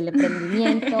el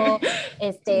emprendimiento,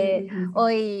 Sí, sí, sí, sí.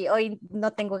 hoy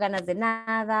no tengo ganas de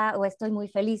nada, o estoy muy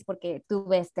feliz porque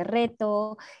tuve este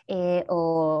reto,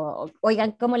 o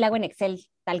oigan, ¿cómo le hago en Excel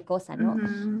tal cosa, no?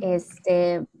 Ujú.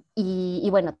 Y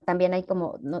bueno, también hay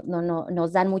como,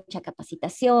 nos dan mucha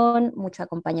capacitación, mucho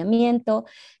acompañamiento,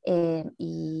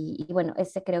 y bueno,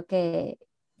 ese creo que,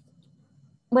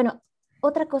 bueno,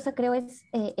 otra cosa creo es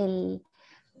el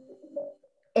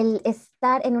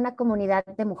estar en una comunidad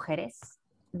de mujeres,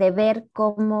 de ver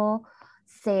cómo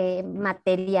se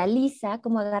materializa,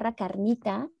 cómo agarra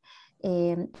carnita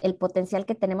el potencial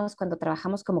que tenemos cuando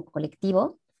trabajamos como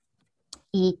colectivo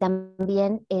y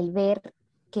también el ver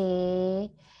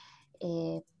que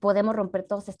podemos romper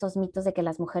todos estos mitos de que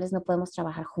las mujeres no podemos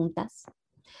trabajar juntas,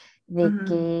 de Ujú.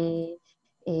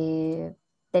 que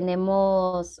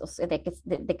tenemos, o sea, de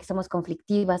que somos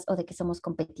conflictivas o de que somos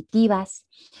competitivas.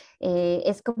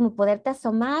 Es como poderte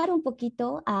asomar un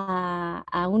poquito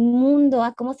a un mundo,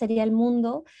 a cómo sería el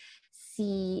mundo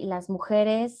si las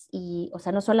mujeres, y, o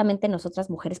sea, no solamente nosotras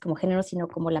mujeres como género, sino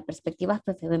como la perspectiva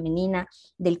femenina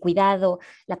del cuidado,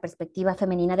 la perspectiva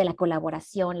femenina de la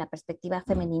colaboración, la perspectiva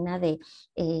femenina de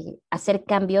hacer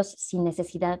cambios sin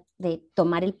necesidad de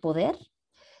tomar el poder.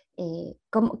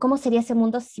 ¿Cómo sería ese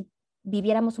mundo si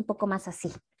viviéramos un poco más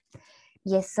así?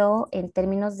 Y eso en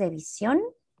términos de visión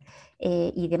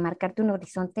y de marcarte un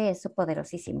horizonte, eso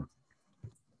poderosísimo.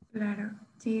 Claro,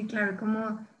 sí, claro.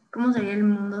 ¿Cómo sería el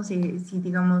mundo si,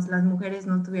 digamos, las mujeres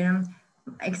no tuvieran,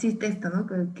 existe esto, ¿no?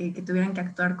 Que tuvieran que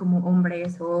actuar como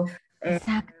hombres o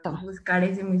Exacto, buscar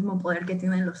ese mismo poder que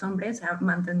tienen los hombres,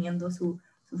 manteniendo su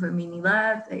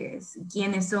feminidad,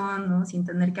 quiénes son, ¿no? Sin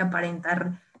tener que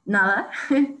aparentar nada.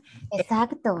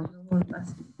 exacto,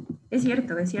 Juntas. Es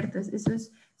cierto, eso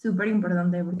es súper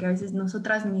importante porque a veces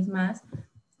nosotras mismas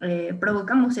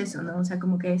provocamos eso, ¿no? O sea,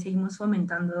 como que seguimos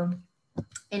fomentando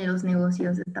en los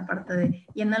negocios esta parte de,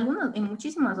 y en algunos, en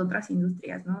muchísimas otras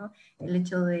industrias, ¿no? El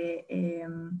hecho de,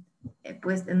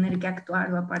 pues, tener que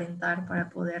actuar o aparentar para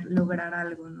poder lograr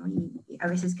algo, ¿no? Y a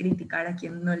veces criticar a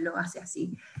quien no lo hace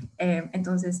así.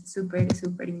 Entonces, súper,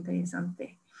 súper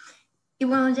interesante. Y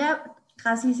bueno, ya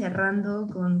casi cerrando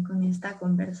con esta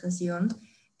conversación,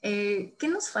 ¿qué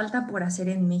nos falta por hacer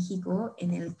en México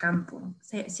en el campo?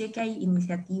 Sé que hay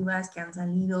iniciativas que han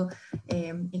salido,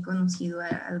 he conocido a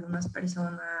algunas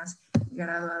personas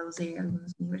graduados de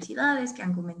algunas universidades que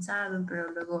han comenzado,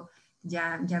 pero luego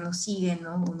ya no siguen,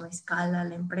 ¿no? O no escala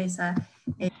la empresa.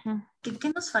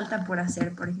 ¿Qué nos falta por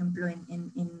hacer, por ejemplo,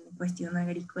 en cuestión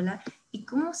agrícola? ¿Y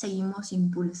cómo seguimos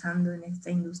impulsando en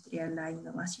esta industria la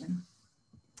innovación?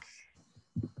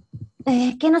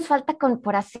 ¿Qué nos falta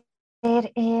por hacer?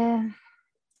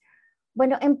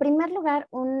 Bueno, en primer lugar,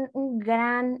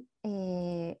 una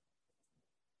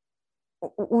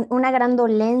gran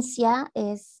dolencia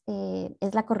es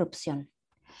la corrupción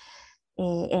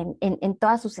en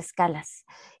todas sus escalas.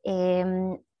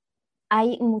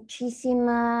 Hay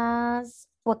muchísimas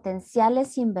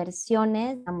potenciales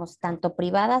inversiones, digamos, tanto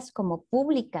privadas como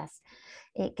públicas,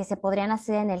 que se podrían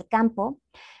hacer en el campo,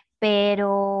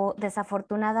 pero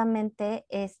desafortunadamente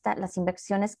las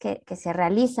inversiones que se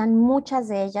realizan, muchas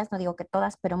de ellas, no digo que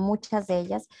todas, pero muchas de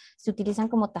ellas se utilizan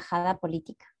como tajada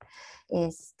política.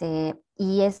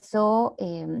 Y eso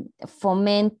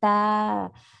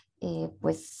fomenta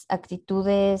pues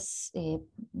actitudes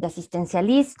de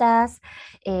asistencialistas,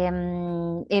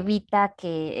 evita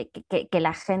que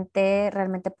la gente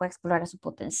realmente pueda explorar su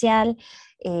potencial,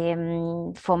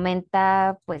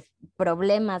 fomenta pues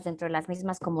problemas dentro de las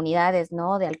mismas comunidades,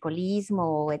 ¿no? De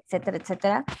alcoholismo, etcétera,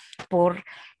 etcétera, por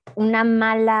una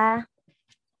mala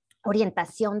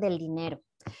orientación del dinero.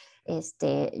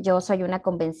 Yo soy una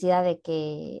convencida de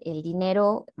que el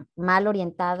dinero mal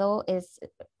orientado es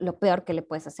lo peor que le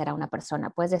puedes hacer a una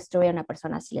persona. Puedes destruir a una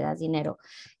persona si le das dinero,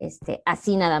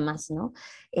 así nada más, ¿no?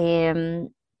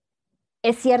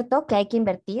 Es cierto que hay que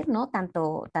invertir, ¿no?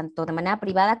 Tanto de manera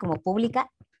privada como pública.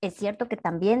 Es cierto que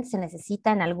también se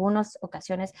necesita en algunas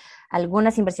ocasiones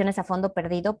algunas inversiones a fondo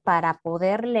perdido para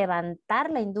poder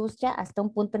levantar la industria hasta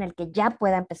un punto en el que ya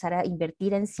pueda empezar a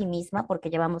invertir en sí misma,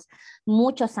 porque llevamos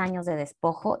muchos años de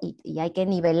despojo y hay que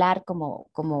nivelar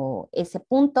como ese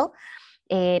punto,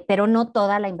 pero no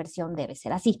toda la inversión debe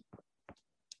ser así,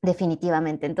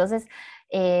 definitivamente. Entonces,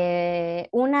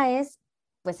 una es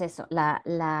pues eso,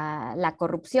 la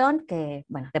corrupción, que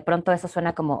bueno, de pronto eso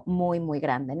suena como muy, muy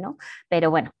grande, ¿no?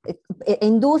 Pero bueno,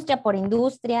 industria por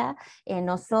industria,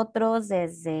 nosotros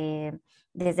desde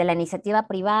la iniciativa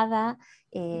privada,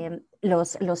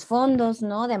 los fondos,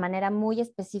 ¿no? De manera muy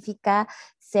específica,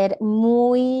 ser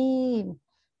muy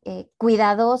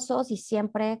cuidadosos y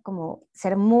siempre como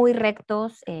ser muy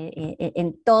rectos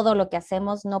en todo lo que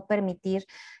hacemos, no permitirnos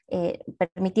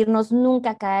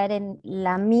nunca caer en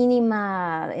la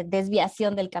mínima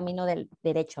desviación del camino del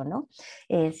derecho, ¿no?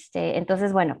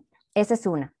 Entonces, bueno, esa es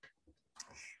una.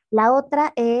 La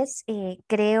otra es,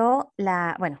 creo,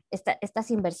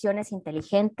 estas inversiones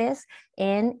inteligentes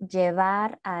en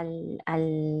llevar a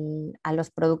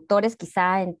los productores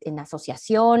quizá en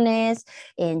asociaciones,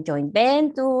 en joint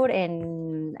venture,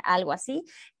 en algo así,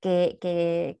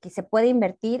 que se puede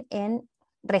invertir en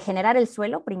regenerar el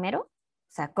suelo primero.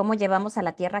 O sea, cómo llevamos a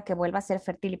la tierra que vuelva a ser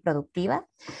fértil y productiva,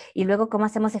 y luego cómo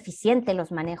hacemos eficientes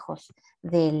los manejos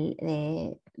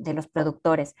de los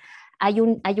productores. Hay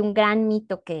un gran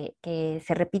mito que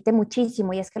se repite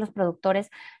muchísimo, y es que los productores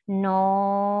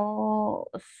no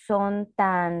son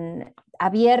tan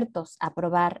abiertos a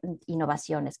probar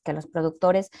innovaciones, que los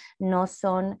productores no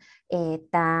son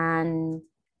tan,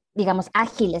 digamos,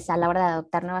 ágiles a la hora de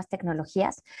adoptar nuevas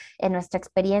tecnologías. En nuestra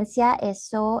experiencia,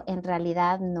 eso en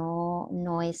realidad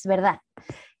no es verdad.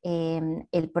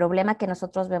 El problema que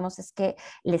nosotros vemos es que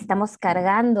le estamos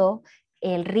cargando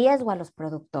el riesgo a los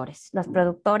productores. Los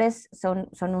productores son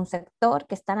un sector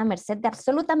que están a merced de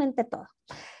absolutamente todo.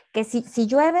 Que si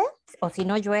llueve o si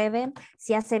no llueve,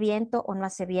 si hace viento o no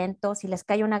hace viento, si les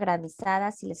cae una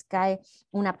granizada, si les cae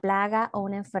una plaga o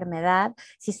una enfermedad,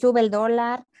 si sube el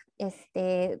dólar,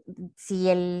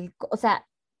 o sea,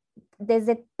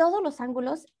 desde todos los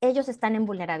ángulos, ellos están en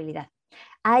vulnerabilidad.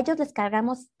 A ellos les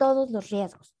cargamos todos los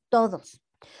riesgos, todos.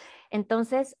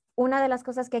 Entonces, una de las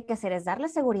cosas que hay que hacer es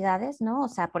darles seguridades, ¿no? O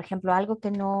sea, por ejemplo, algo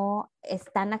que no es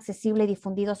tan accesible y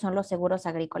difundido son los seguros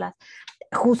agrícolas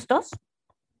justos.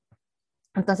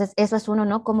 Entonces, eso es uno,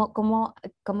 ¿no? ¿Cómo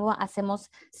hacemos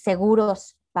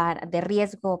seguros de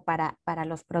riesgo para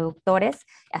los productores,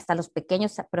 hasta los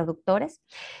pequeños productores?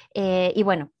 Y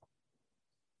bueno,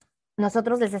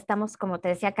 nosotros les estamos, como te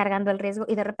decía, cargando el riesgo,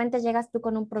 y de repente llegas tú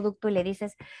con un producto y le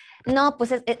dices, no,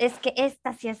 pues es que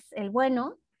esta sí es el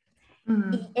bueno,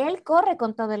 y él corre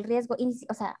con todo el riesgo,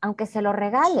 o sea, aunque se lo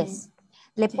regales, sí,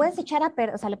 le puedes echar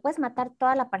o sea, le puedes matar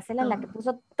toda la parcela en la que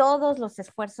puso todos los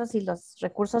esfuerzos y los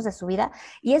recursos de su vida,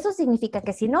 y eso significa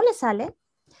que si no le sale,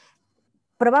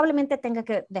 probablemente tenga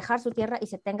que dejar su tierra y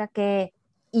se tenga que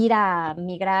ir a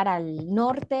migrar al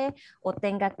norte o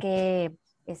tenga que,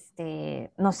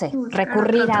 no sé, Buscar otro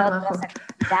recurrir a otras trabajo.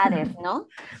 actividades, ¿no?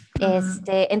 Ujú.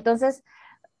 Entonces,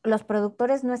 los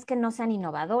productores no es que no sean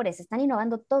innovadores, están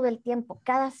innovando todo el tiempo.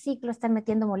 Cada ciclo están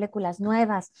metiendo moléculas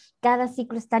nuevas, cada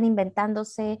ciclo están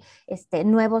inventándose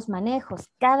nuevos manejos,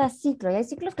 cada ciclo. Y hay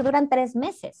ciclos que duran 3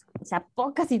 meses. O sea,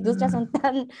 pocas industrias son Mm.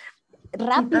 tan Sí,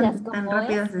 rápidas tan como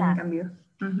rápidas en esta. cambio.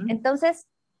 Ujú. Entonces,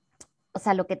 o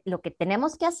sea, lo que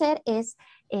tenemos que hacer es,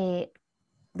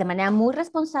 de manera muy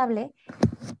responsable,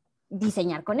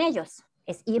 diseñar con ellos.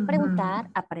 Es ir, Ujú. preguntar,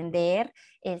 aprender,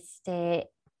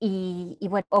 y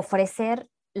bueno, ofrecer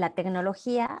la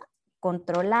tecnología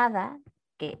controlada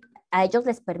que a ellos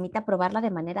les permita probarla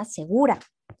de manera segura.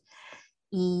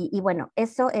 Y bueno,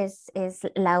 eso es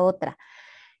la otra.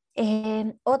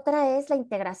 Otra es la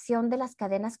integración de las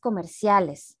cadenas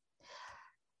comerciales.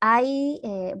 Hay,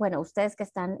 bueno, ustedes que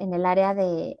están en el área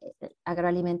de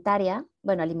agroalimentaria,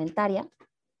 bueno, alimentaria,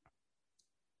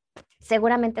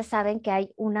 seguramente saben que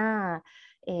hay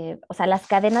o sea, las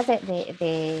cadenas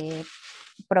de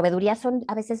proveeduría son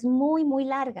a veces muy, muy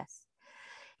largas.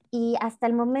 Y hasta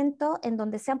el momento en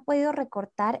donde se han podido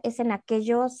recortar es en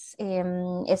aquellos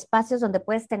espacios donde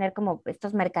puedes tener como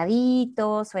estos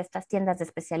mercaditos o estas tiendas de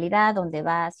especialidad donde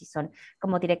vas y son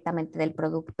como directamente del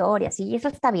productor y así, y eso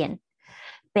está bien,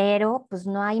 pero pues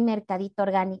no hay mercadito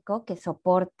orgánico que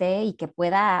soporte y que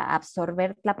pueda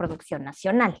absorber la producción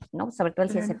nacional, ¿no? Sobre todo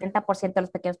si el Claro. 70% de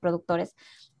los pequeños productores,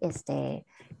 este,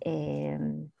 eh,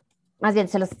 más bien,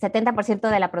 el 70%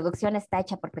 de la producción está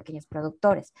hecha por pequeños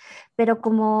productores, pero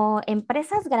como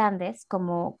empresas grandes,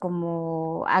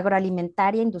 como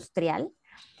agroalimentaria industrial,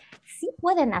 sí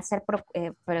pueden hacer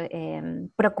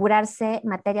procurarse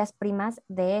materias primas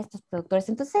de estos productores.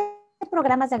 Entonces, hay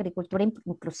programas de agricultura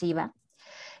inclusiva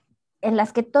en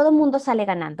las que todo el mundo sale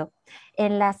ganando,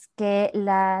 en las que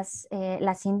las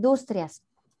industrias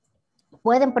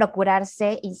pueden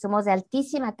procurarse insumos de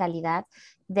altísima calidad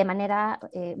de manera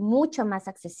mucho más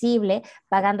accesible,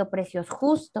 pagando precios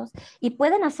justos, y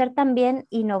pueden hacer también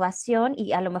innovación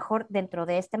y a lo mejor dentro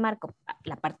de este marco,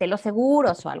 la parte de los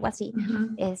seguros o algo así,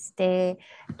 Ujú.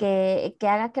 que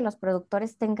haga que los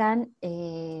productores tengan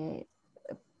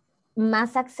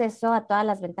más acceso a todas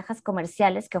las ventajas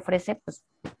comerciales que ofrece, pues,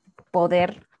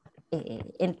 poder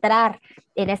entrar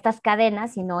en estas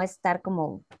cadenas y no estar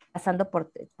como pasando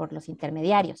por los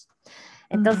intermediarios. Ujú.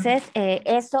 Entonces,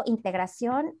 eso,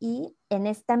 integración, y en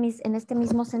este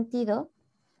mismo sentido,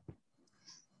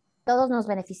 todos nos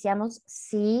beneficiamos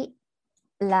si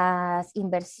las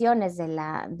inversiones de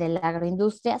la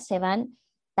agroindustria se van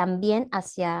también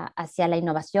hacia la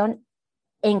innovación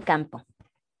en campo. O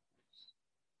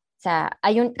sea,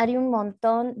 hay un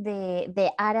montón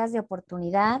de áreas de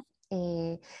oportunidad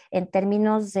en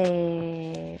términos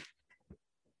de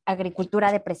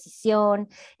agricultura de precisión,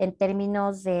 en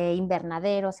términos de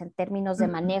invernaderos, en términos de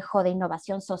Ujú. manejo de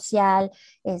innovación social,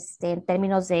 en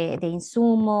términos de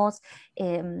insumos.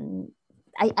 eh,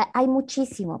 hay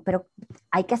muchísimo, pero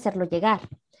hay que hacerlo llegar.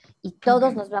 Y Ok.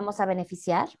 todos nos vamos a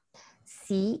beneficiar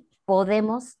si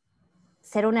podemos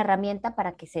ser una herramienta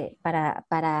para que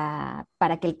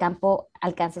el campo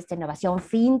alcance esta innovación.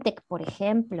 FinTech, por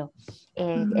ejemplo,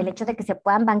 el Ujú. hecho de que se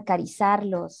puedan bancarizar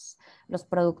los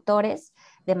productores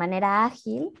de manera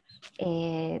ágil,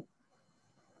 eh,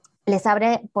 les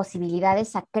abre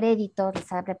posibilidades a créditos,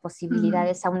 les abre Ujú.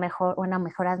 posibilidades a una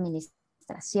mejor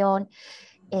administración.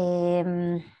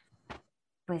 Eh,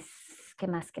 pues, ¿qué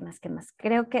más? ¿Qué más? ¿Qué más?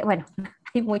 Creo que, bueno,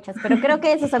 hay muchas, pero creo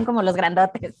que esos son como los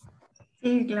grandotes.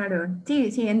 Sí, claro.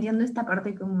 Sí, sí, entiendo esta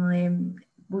parte como de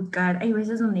buscar. Hay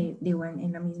veces donde, digo,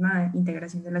 en la misma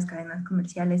integración de las cadenas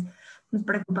comerciales, nos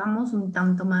preocupamos un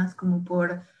tanto más como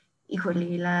por,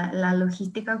 híjole, la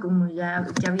logística, como ya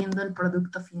viendo el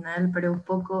producto final, pero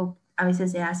poco a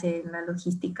veces se hace la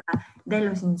logística de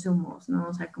los insumos, ¿no?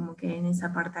 O sea, como que en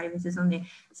esa parte hay veces donde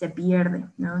se pierde,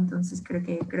 ¿no? Entonces creo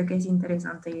que es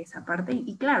interesante esa parte.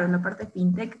 Y claro, la parte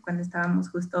fintech, cuando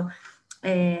estábamos justo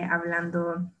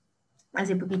hablando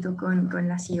hace poquito con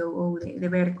la COO de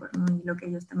Vercor, ¿no? Y lo que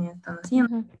ellos también están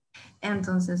haciendo. Ujú.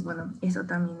 Entonces, bueno, eso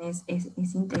también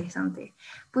es interesante.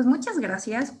 Pues muchas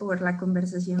gracias por la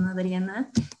conversación,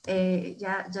 Adriana.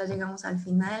 Ya llegamos al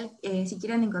final. Si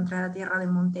quieren encontrar a Tierra de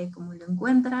Monte, ¿cómo lo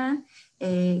encuentran?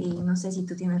 Y no sé si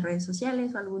tú tienes redes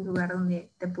sociales o algún lugar donde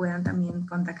te puedan también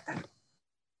contactar.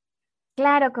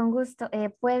 Claro, con gusto.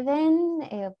 Pueden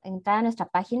entrar a nuestra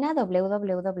página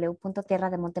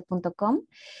www.tierrademonte.com,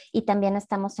 y también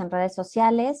estamos en redes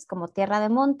sociales como Tierra de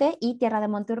Monte y Tierra de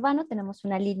Monte Urbano. Tenemos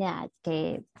una línea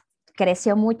que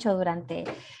creció mucho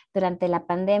durante la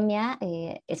pandemia,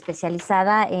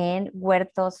 especializada en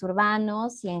huertos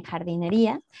urbanos y en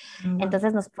jardinería. Wow.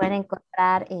 Entonces nos pueden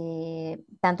encontrar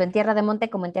tanto en Tierra de Monte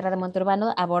como en Tierra de Monte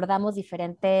Urbano. Abordamos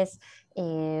diferentes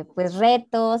pues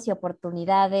retos y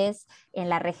oportunidades en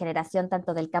la regeneración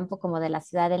tanto del campo como de la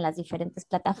ciudad en las diferentes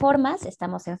plataformas.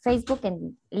 Estamos en Facebook,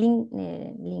 en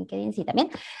LinkedIn, sí, también,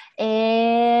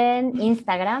 en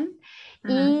Instagram.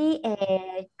 Ajá. Y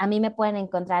a mí me pueden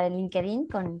encontrar en LinkedIn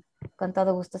con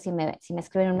todo gusto. Si me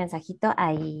escriben un mensajito,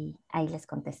 ahí les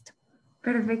contesto.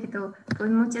 Perfecto.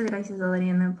 Pues muchas gracias,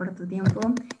 Adriana, por tu tiempo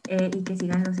y que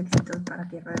sigan los éxitos para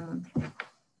Tierra de Monte.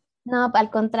 No, al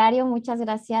contrario, muchas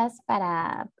gracias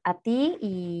para a ti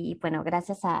y bueno,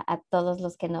 gracias a todos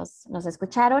los que nos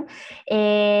escucharon.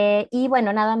 Y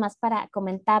bueno, nada más para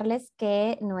comentarles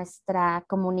que nuestra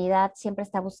comunidad siempre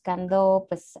está buscando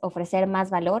pues ofrecer más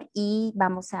valor y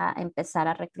vamos a empezar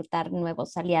a reclutar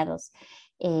nuevos aliados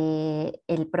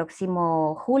el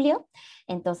próximo julio.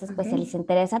 Entonces, pues si Ok. les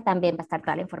interesa, también va a estar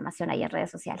toda la información ahí en redes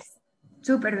sociales.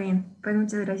 Súper bien. Pues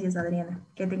muchas gracias, Adriana.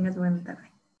 Que tengas buena tarde.